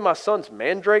take away my son's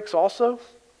mandrakes also?"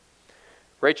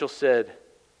 Rachel said,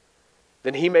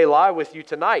 "Then he may lie with you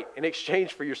tonight in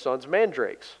exchange for your son's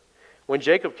mandrakes." When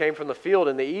Jacob came from the field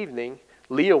in the evening,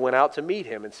 Leah went out to meet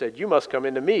him and said, "You must come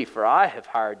into me, for I have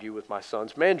hired you with my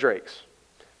son's mandrakes."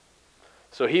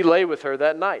 So he lay with her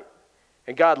that night,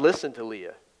 and God listened to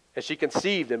Leah, and she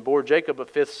conceived and bore Jacob a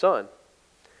fifth son.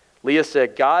 Leah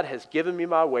said, "God has given me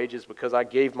my wages because I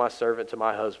gave my servant to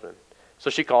my husband."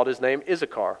 So she called his name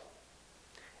Issachar.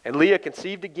 And Leah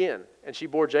conceived again, and she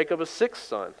bore Jacob a sixth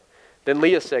son. Then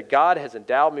Leah said, "God has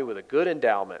endowed me with a good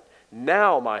endowment.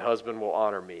 Now my husband will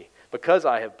honor me, because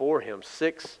I have bore him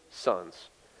 6 sons."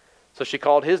 So she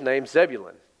called his name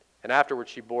Zebulun, and afterwards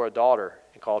she bore a daughter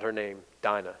and called her name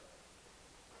Dinah.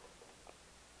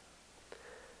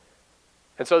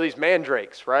 And so these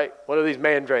mandrakes, right? What are these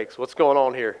mandrakes? What's going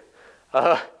on here?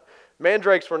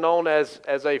 Mandrakes were known as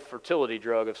a fertility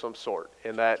drug of some sort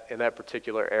in that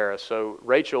particular era. So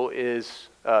Rachel is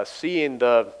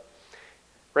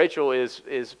Rachel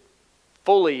is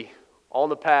fully on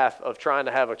the path of trying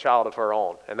to have a child of her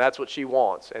own, and that's what she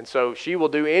wants. And so she will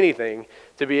do anything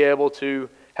to be able to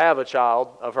have a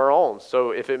child of her own. So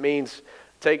if it means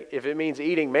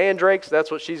eating mandrakes,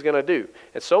 that's what she's going to do.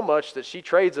 And so much that she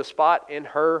trades a spot in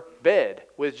her bed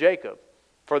with Jacob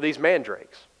for these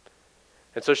mandrakes.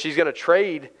 And so she's going to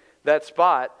trade that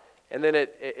spot, and then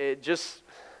it just,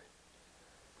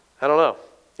 I don't know.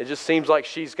 It just seems like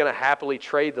she's going to happily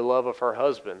trade the love of her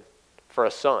husband for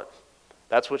a son.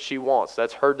 That's what she wants.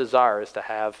 That's her desire, is to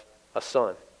have a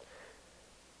son.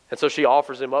 And so she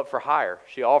offers him up for hire.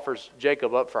 She offers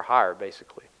Jacob up for hire,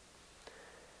 basically.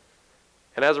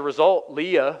 And as a result,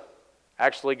 Leah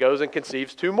actually goes and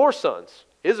conceives 2 more sons.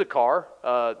 Issachar,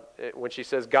 when she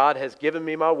says, "God has given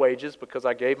me my wages because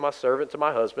I gave my servant to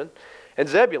my husband." And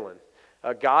Zebulun,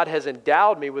 "God has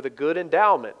endowed me with a good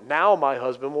endowment. Now my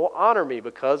husband will honor me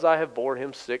because I have borne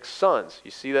him 6 sons." You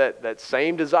see that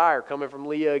same desire coming from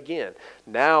Leah again.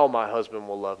 Now my husband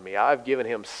will love me. I've given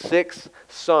him 6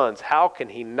 sons. How can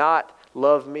he not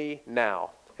love me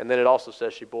now? And then it also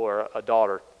says she bore a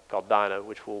daughter called Dinah,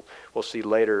 which we'll see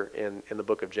later in the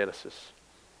book of Genesis.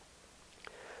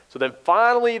 So then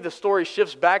finally the story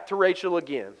shifts back to Rachel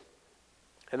again.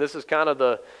 And this is kind of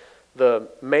the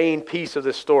main piece of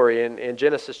this story in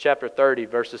Genesis chapter 30,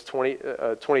 verses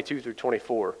 22 through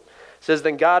 24. It says,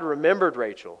 "Then God remembered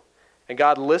Rachel, and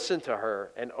God listened to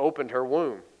her and opened her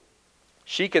womb.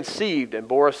 She conceived and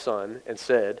bore a son and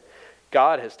said,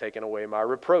 'God has taken away my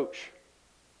reproach.'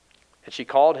 And she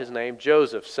called his name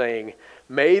Joseph, saying,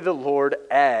 'May the Lord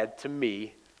add to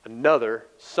me another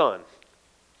son.'"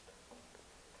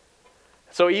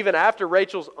 So even after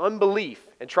Rachel's unbelief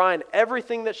and trying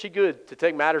everything that she could to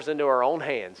take matters into her own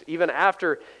hands, even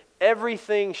after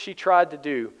everything she tried to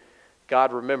do,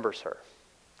 God remembers her.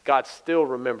 God still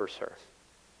remembers her.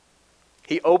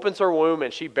 He opens her womb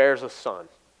and she bears a son.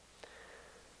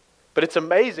 But it's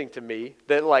amazing to me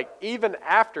that even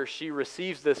after she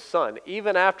receives this son,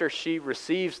 even after she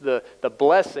receives the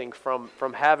blessing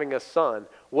from having a son,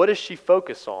 what does she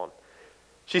focus on?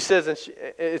 She says,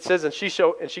 and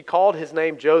she called his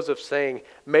name Joseph, saying,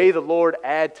 "May the Lord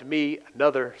add to me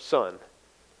another son."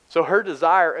 So her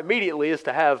desire immediately is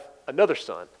to have another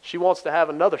son. She wants to have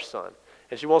another son,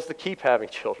 and she wants to keep having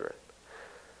children.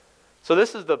 So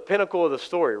this is the pinnacle of the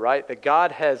story, right? That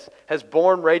God has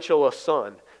born Rachel a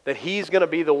son, that he's going to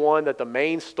be the one that the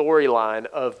main storyline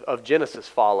of Genesis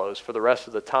follows for the rest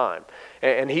of the time.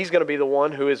 And he's going to be the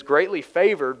one who is greatly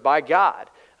favored by God.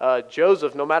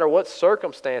 Joseph, no matter what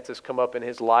circumstances come up in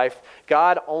his life,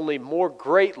 God only more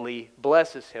greatly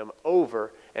blesses him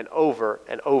over and over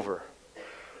and over.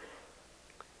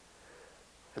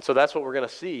 And so that's what we're going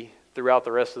to see throughout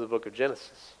the rest of the book of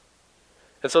Genesis.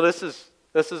 And so this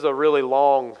is a really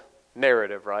long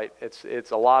narrative, right?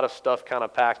 It's a lot of stuff kind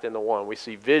of packed into one. We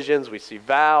see visions, we see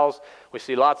vows, we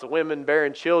see lots of women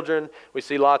bearing children, we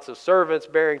see lots of servants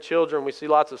bearing children, we see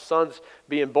lots of sons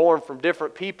being born from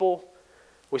different people.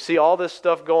 We see all this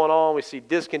stuff going on. We see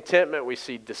discontentment, we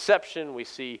see deception, we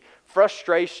see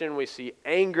frustration, we see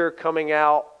anger coming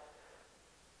out.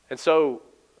 And so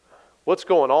what's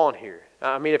going on here?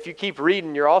 I mean, if you keep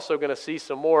reading, you're also going to see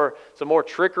some more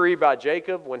trickery by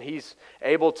Jacob when he's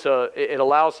able to. It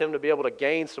allows him to be able to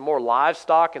gain some more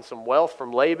livestock and some wealth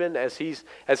from Laban as he's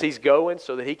going,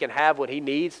 so that he can have what he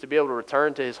needs to be able to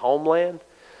return to his homeland.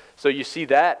 So you see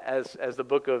that as the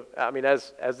book of,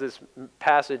 as this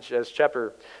passage, as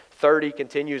chapter 30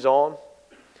 continues on.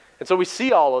 And so we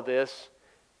see all of this,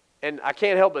 and I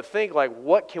can't help but think,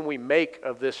 what can we make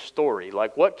of this story?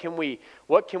 What can we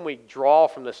draw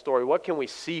from this story? What can we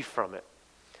see from it?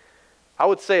 I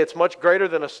would say it's much greater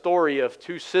than a story of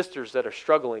two sisters that are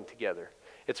struggling together.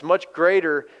 It's much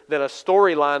greater than a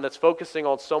storyline that's focusing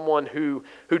on someone who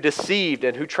deceived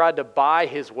and who tried to buy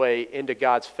his way into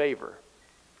God's favor.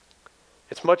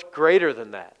 It's much greater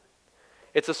than that.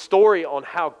 It's a story on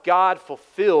how God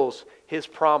fulfills His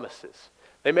promises.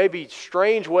 They may be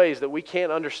strange ways that we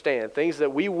can't understand, things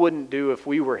that we wouldn't do if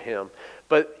we were Him,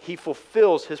 but He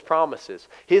fulfills His promises.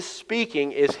 His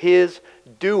speaking is His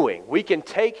doing. We can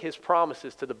take His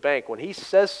promises to the bank. When He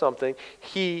says something,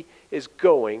 He is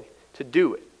going to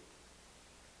do it.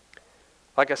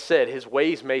 Like I said, His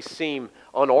ways may seem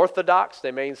unorthodox,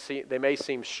 they may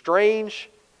seem strange,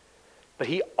 but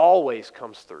He always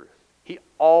comes through. He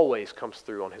always comes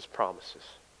through on His promises.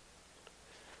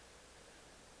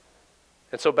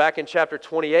 And so back in chapter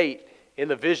 28, in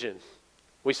the vision,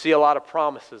 we see a lot of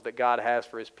promises that God has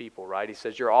for His people, right? He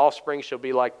says, your offspring shall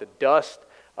be like the dust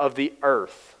of the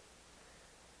earth.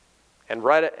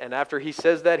 And after He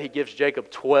says that, He gives Jacob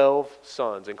 12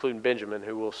 sons, including Benjamin,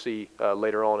 who we'll see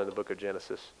later on in the book of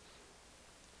Genesis.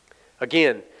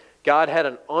 Again, God had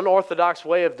an unorthodox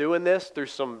way of doing this through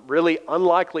some really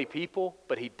unlikely people,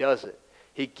 but He does it.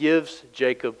 He gives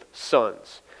Jacob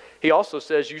sons. He also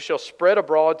says, you shall spread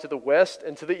abroad to the west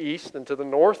and to the east and to the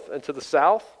north and to the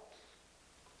south.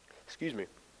 The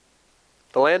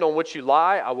land on which you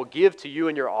lie, I will give to you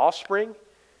and your offspring.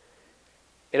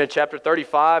 And in chapter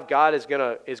 35, God is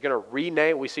going to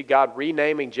rename. We see God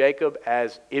renaming Jacob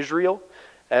as Israel,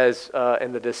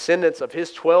 and the descendants of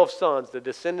his 12 sons, the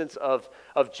descendants of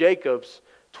Jacob's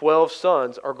 12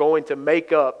 sons, are going to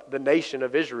make up the nation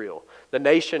of Israel. The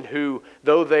nation who,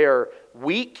 though they are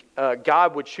weak,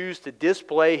 God would choose to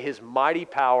display His mighty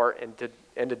power and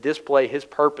to display His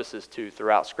purposes to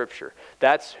throughout Scripture.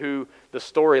 That's who the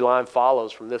storyline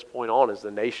follows from this point on, is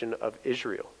the nation of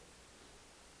Israel.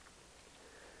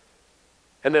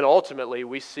 And then ultimately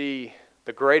we see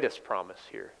the greatest promise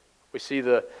here. We see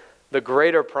the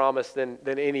greater promise than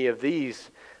any of these,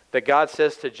 that God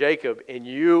says to Jacob, in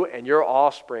you and your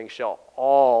offspring shall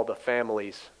all the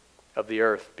families of the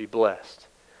earth be blessed.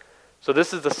 So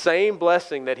this is the same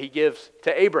blessing that He gives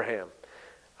to Abraham.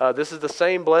 This is the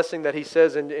same blessing that He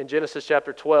says in Genesis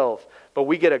chapter 12, but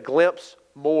we get a glimpse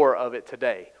more of it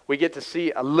today. We get to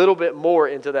see a little bit more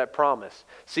into that promise.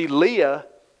 See, Leah,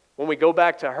 when we go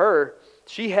back to her,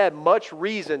 she had much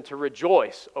reason to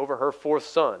rejoice over her fourth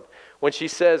son. When she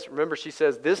says, remember, she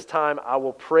says, this time I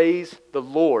will praise the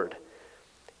Lord.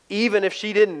 Even if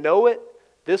she didn't know it,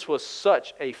 this was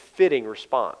such a fitting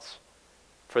response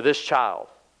for this child.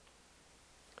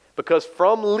 Because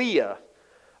from Leah,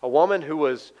 a woman who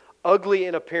was ugly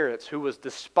in appearance, who was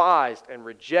despised and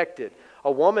rejected,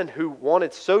 a woman who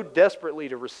wanted so desperately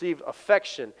to receive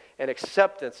affection and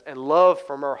acceptance and love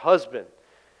from her husband,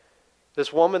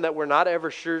 this woman that we're not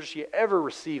ever sure she ever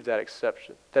received that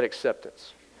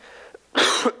acceptance.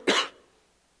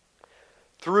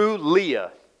 Through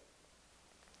Leah,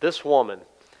 this woman,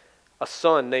 a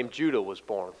son named Judah was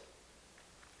born.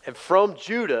 And from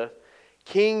Judah,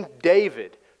 King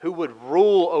David, who would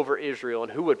rule over Israel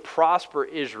and who would prosper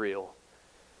Israel,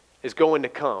 is going to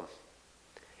come.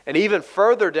 And even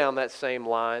further down that same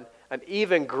line, an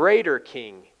even greater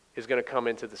king is going to come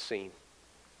into the scene.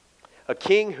 A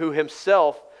king who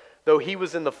himself, though he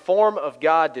was in the form of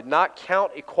God, did not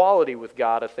count equality with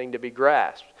God a thing to be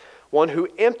grasped. One who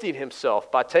emptied himself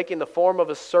by taking the form of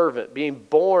a servant, being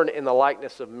born in the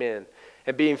likeness of men,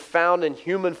 and being found in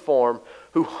human form,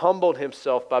 who humbled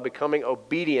himself by becoming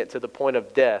obedient to the point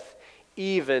of death,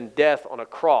 even death on a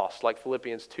cross, like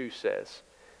Philippians 2 says.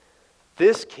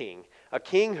 This king, a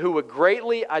king who would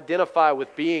greatly identify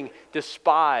with being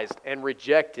despised and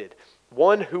rejected,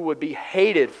 one who would be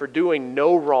hated for doing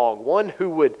no wrong, one who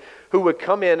would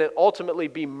come in and ultimately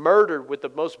be murdered with the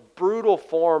most brutal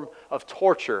form of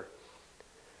torture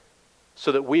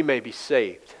so that we may be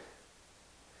saved.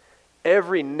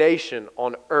 Every nation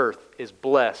on earth is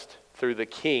blessed through the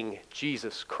King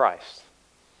Jesus Christ.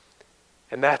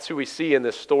 And that's who we see in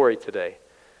this story today.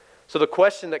 So the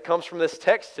question that comes from this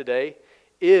text today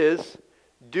is,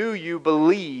 do you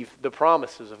believe the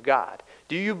promises of God?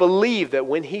 Do you believe that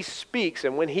when He speaks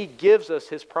and when He gives us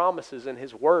His promises and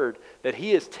His word, that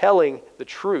He is telling the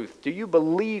truth? Do you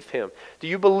believe Him? Do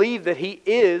you believe that He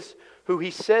is who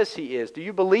He says He is? Do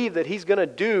you believe that He's going to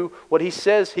do what He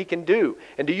says He can do?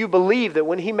 And do you believe that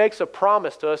when He makes a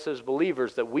promise to us as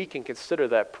believers, that we can consider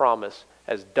that promise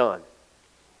as done?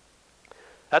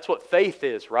 That's what faith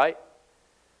is, right?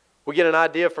 We get an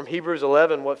idea from Hebrews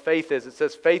 11 what faith is. It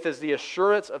says faith is the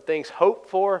assurance of things hoped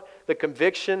for, the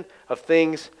conviction of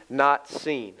things not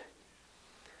seen.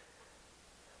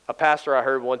 A pastor I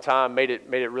heard one time made it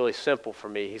really simple for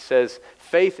me. He says,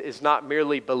 faith is not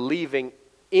merely believing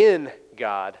in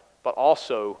God, but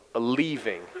also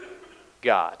believing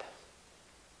God.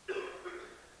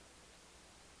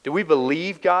 Do we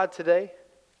believe God today?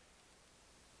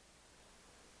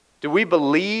 Do we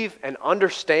believe and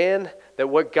understand that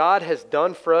what God has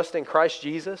done for us in Christ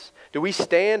Jesus? Do we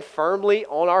stand firmly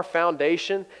on our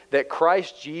foundation that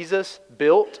Christ Jesus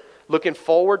built, looking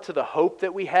forward to the hope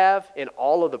that we have in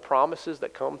all of the promises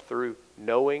that come through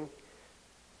knowing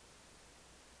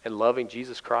and loving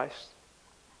Jesus Christ?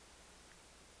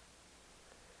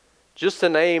 Just to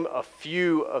name a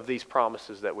few of these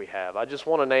promises that we have. I just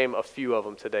want to name a few of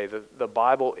them today. The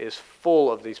Bible is full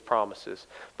of these promises.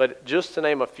 But just to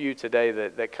name a few today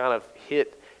that kind of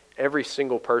hit every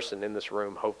single person in this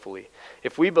room, hopefully.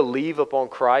 If we believe upon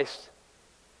Christ,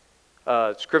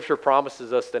 Scripture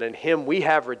promises us that in Him we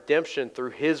have redemption through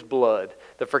His blood,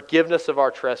 the forgiveness of our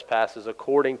trespasses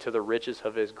according to the riches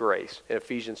of His grace. In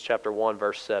Ephesians chapter 1,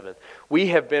 verse 7. We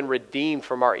have been redeemed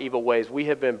from our evil ways. We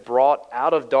have been brought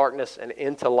out of darkness and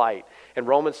into light. And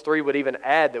Romans 3 would even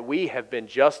add that we have been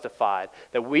justified,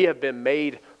 that we have been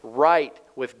made right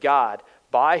with God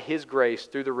by His grace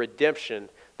through the redemption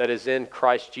that is in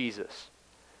Christ Jesus.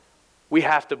 We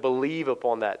have to believe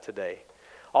upon that today.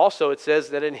 Also, it says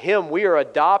that in Him we are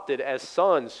adopted as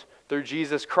sons through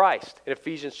Jesus Christ. In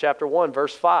Ephesians chapter 1,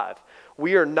 verse 5.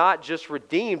 We are not just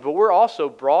redeemed, but we're also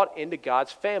brought into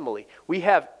God's family. We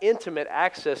have intimate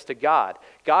access to God.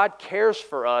 God cares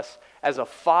for us as a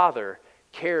father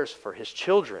cares for his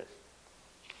children.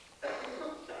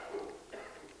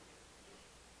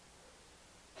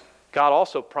 God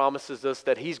also promises us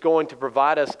that He's going to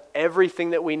provide us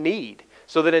everything that we need,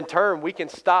 so that in turn we can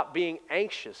stop being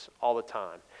anxious all the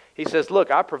time. He says,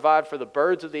 look, I provide for the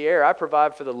birds of the air. I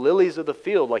provide for the lilies of the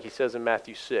field, like He says in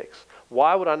Matthew 6.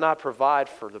 Why would I not provide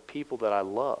for the people that I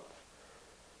love?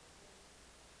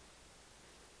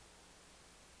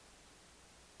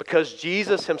 Because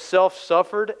Jesus Himself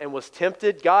suffered and was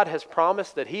tempted, God has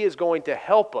promised that He is going to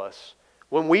help us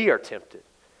when we are tempted.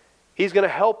 He's going to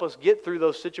help us get through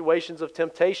those situations of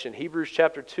temptation. Hebrews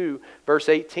chapter 2, verse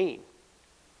 18.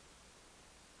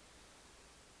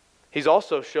 He's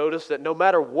also showed us that no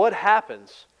matter what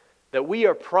happens, that we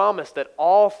are promised that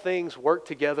all things work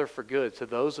together for good to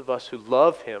those of us who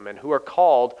love Him and who are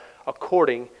called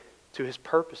according to His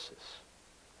purposes.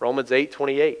 Romans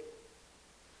 8:28.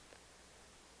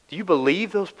 Do you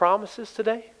believe those promises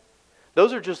today?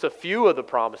 Those are just a few of the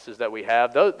promises that we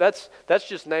have. That's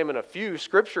just naming a few.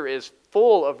 Scripture is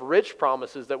full of rich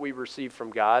promises that we receive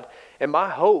from God. And my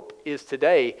hope is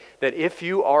today that if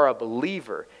you are a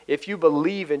believer, if you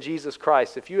believe in Jesus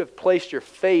Christ, if you have placed your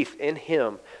faith in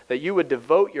Him, that you would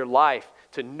devote your life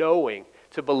to knowing,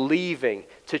 to believing,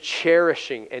 to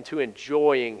cherishing, and to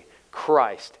enjoying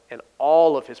Christ and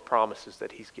all of His promises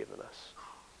that He's given us.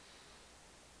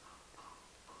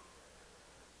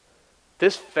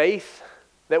 This faith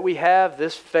that we have,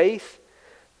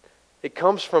 it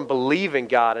comes from believing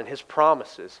God and His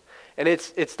promises. And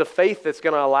it's the faith that's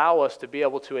going to allow us to be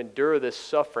able to endure this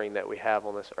suffering that we have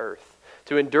on this earth,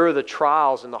 to endure the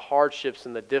trials and the hardships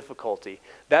and the difficulty.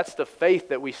 That's the faith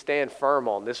that we stand firm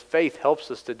on. This faith helps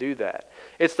us to do that.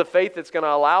 It's the faith that's going to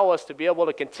allow us to be able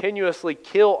to continuously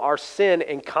kill our sin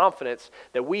in confidence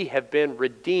that we have been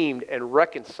redeemed and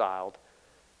reconciled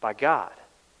by God.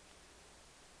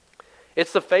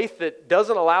 It's the faith that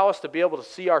doesn't allow us to be able to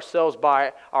see ourselves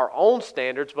by our own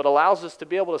standards, but allows us to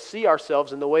be able to see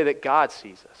ourselves in the way that God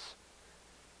sees us.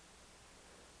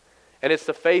 And it's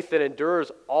the faith that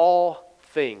endures all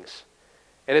things.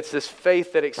 And it's this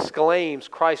faith that exclaims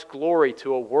Christ's glory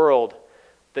to a world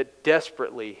that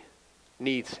desperately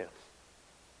needs Him.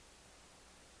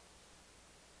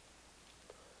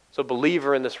 So,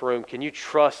 believer in this room, can you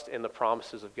trust in the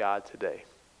promises of God today?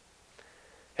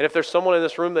 And if there's someone in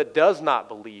this room that does not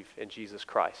believe in Jesus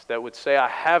Christ, that would say, I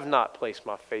have not placed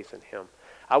my faith in Him,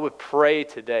 I would pray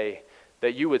today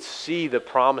that you would see the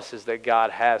promises that God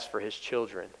has for His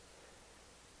children.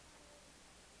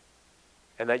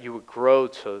 And that you would grow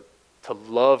to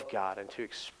love God and to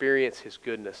experience His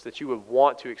goodness, that you would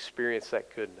want to experience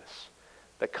that goodness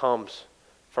that comes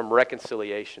from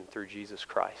reconciliation through Jesus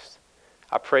Christ.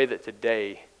 I pray that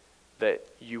today that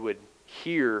you would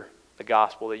hear the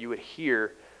gospel, that you would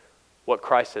hear what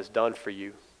Christ has done for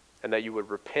you, and that you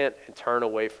would repent and turn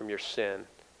away from your sin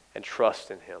and trust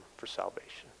in Him for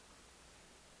salvation.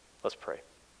 Let's pray.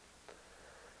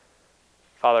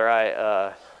 Father,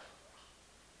 I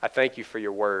thank You for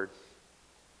Your word.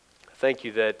 I thank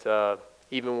You that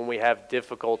even when we have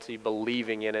difficulty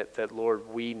believing in it, that,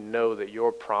 Lord, we know that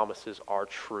Your promises are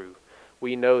true.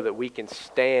 we know that we can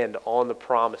stand on the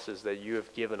promises that you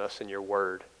have given us in your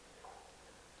word.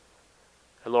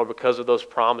 And Lord, because of those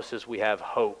promises, we have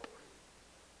hope.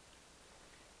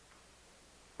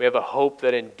 We have a hope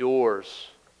that endures,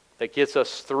 that gets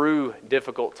us through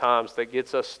difficult times, that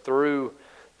gets us through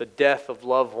the death of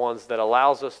loved ones, that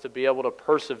allows us to be able to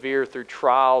persevere through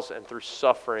trials and through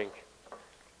suffering.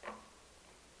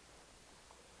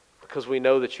 Because we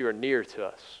know that you are near to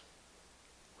us.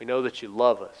 We know that you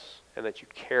love us and that you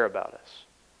care about us.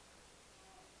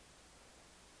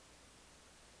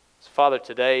 So Father,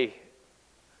 today,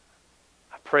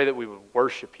 I pray that we would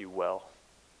worship you well.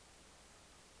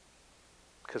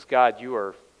 Because God, you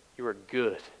are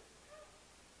good.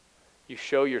 You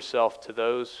show yourself to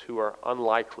those who are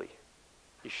unlikely.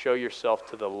 You show yourself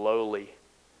to the lowly,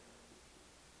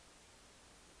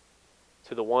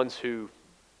 to the ones who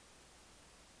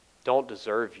don't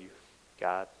deserve you,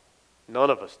 God. None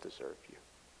of us deserve you.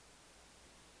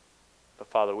 But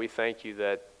Father, we thank you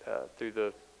that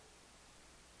through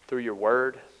your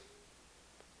word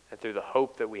and through the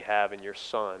hope that we have in your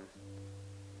Son,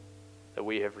 that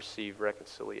we have received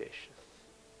reconciliation.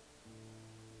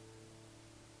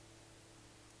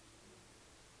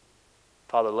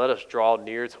 Father, let us draw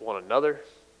near to one another,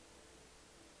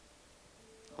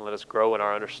 and let us grow in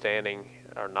our understanding,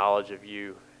 our knowledge of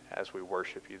you as we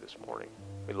worship you this morning.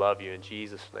 We love you in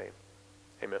Jesus' name.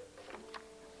 Amen.